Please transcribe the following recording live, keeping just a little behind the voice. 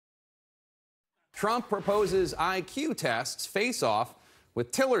Trump proposes IQ tests face off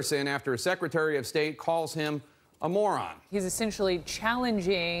with Tillerson after Secretary of State calls him a moron. He's essentially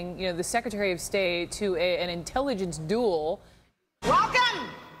challenging, the Secretary of State to an intelligence duel. Welcome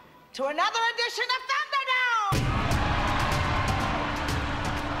to another edition of Thunderdome!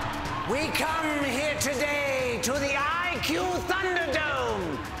 We come here today to the IQ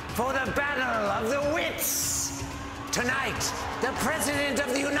Thunderdome for the battle of the wits. Tonight, the President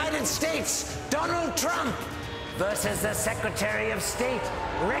of the United States, Donald Trump, versus the Secretary of State,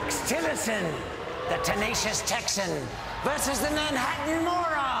 Rex Tillerson. The tenacious Texan versus the Manhattan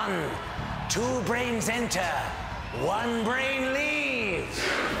moron. 2 brains enter, 1 brain leaves.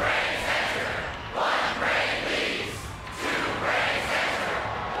 2 brains enter, 1 brain leaves. 2 brains enter,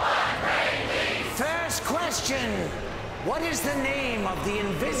 1 brain leaves. First question. What is the name of the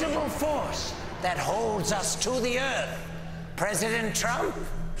invisible force that holds us to the earth? President Trump?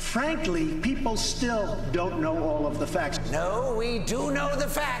 Frankly, people still don't know all of the facts. No, we do know the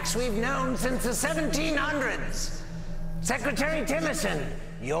facts. We've known since the 1700s. Secretary Tillerson,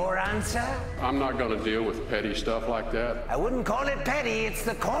 your answer? I'm not going to deal with petty stuff like that. I wouldn't call it petty. It's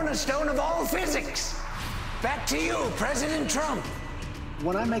the cornerstone of all physics. Back to you, President Trump.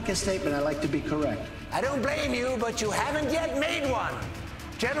 When I make a statement, I like to be correct. I don't blame you, but you haven't yet made one.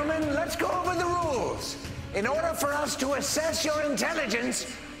 Gentlemen, let's go over the rules. In order for us to assess your intelligence,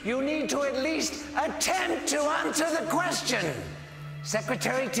 you need to at least attempt to answer the question.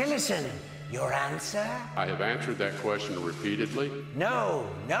 Secretary Tillerson, your answer? I have answered that question repeatedly. No,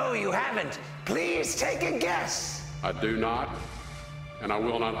 you haven't. Please take a guess. I do not, and I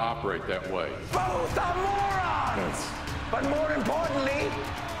will not operate that way. Both are morons! But more importantly,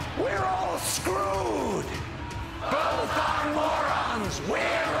 we're all screwed! Both are morons!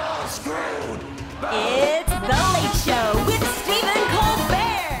 We're all screwed! It's The Late Show with